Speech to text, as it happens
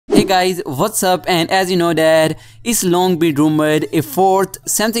Hey guys, what's up? And as you know that it's long been rumored a fourth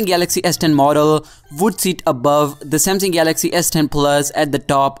Samsung Galaxy S10 model would sit above the Samsung Galaxy S10 Plus at the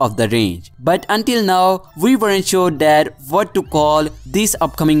top of the range. But until now, we weren't sure that what to call this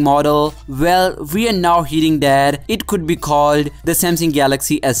upcoming model. Well, we are now hearing that it could be called the Samsung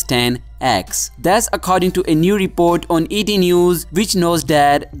Galaxy S10 X. That's according to a new report on ET News, which knows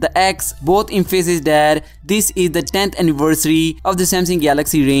that the X both emphasizes that this is the 10th anniversary of the Samsung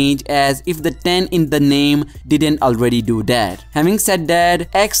Galaxy range, as if the 10 in the name didn't already do that. Having said that,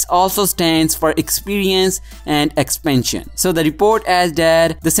 X also stands for experience and expansion. So the report adds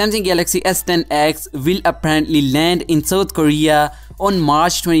that the Samsung Galaxy S10 X will apparently land in South Korea on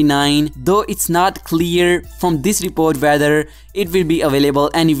March 29, though it's not clear from this report whether it will be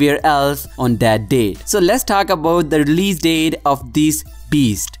available anywhere else on that date. So let's talk about the release date of this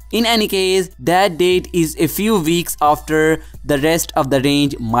beast. In any case, that date is a few weeks after the rest of the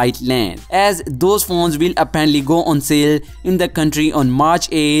range might land, as those phones will apparently go on sale in the country on March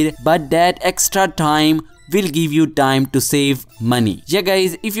 8, but that extra time will give you time to save money. Yeah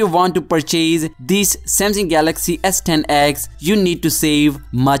guys, if you want to purchase this Samsung Galaxy S10 X, you need to save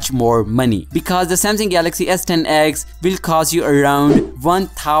much more money, because the Samsung Galaxy S10 X will cost you around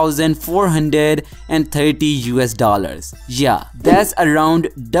 $1,430 US. Yeah, that's around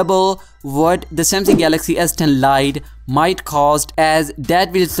double what the Samsung Galaxy S10 Lite might cost, as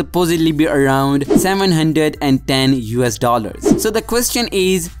that will supposedly be around $710 US. So the question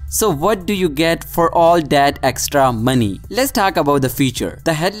is, so what do you get for all that extra money? Let's talk about the feature.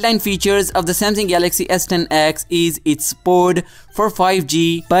 The headline features of the Samsung Galaxy S10 X is its support for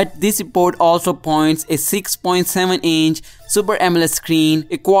 5G, but this report also points a 6.7-inch Super AMOLED screen,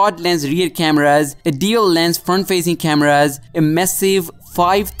 a quad lens rear cameras, a dual lens front facing cameras, a massive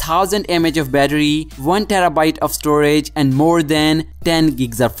 5000 mAh of battery, 1 TB of storage, and more than 10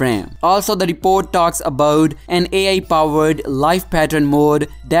 gigs of RAM. Also, the report talks about an AI-powered live pattern mode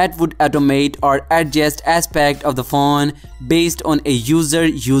that would automate or adjust aspect of the phone based on a user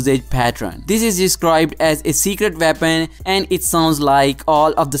usage pattern. This is described as a secret weapon, and it sounds like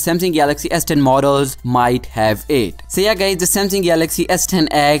all of the Samsung Galaxy S10 models might have it. So yeah guys, the Samsung Galaxy S10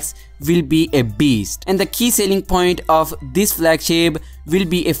 X will be a beast, and the key selling point of this flagship will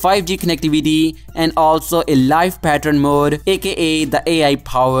be a 5G connectivity and also a live pattern mode, aka the AI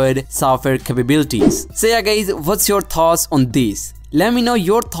powered software capabilities. So yeah guys, what's your thoughts on this? Let me know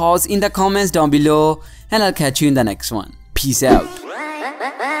your thoughts in the comments down below, and I'll catch you in the next one. Peace out.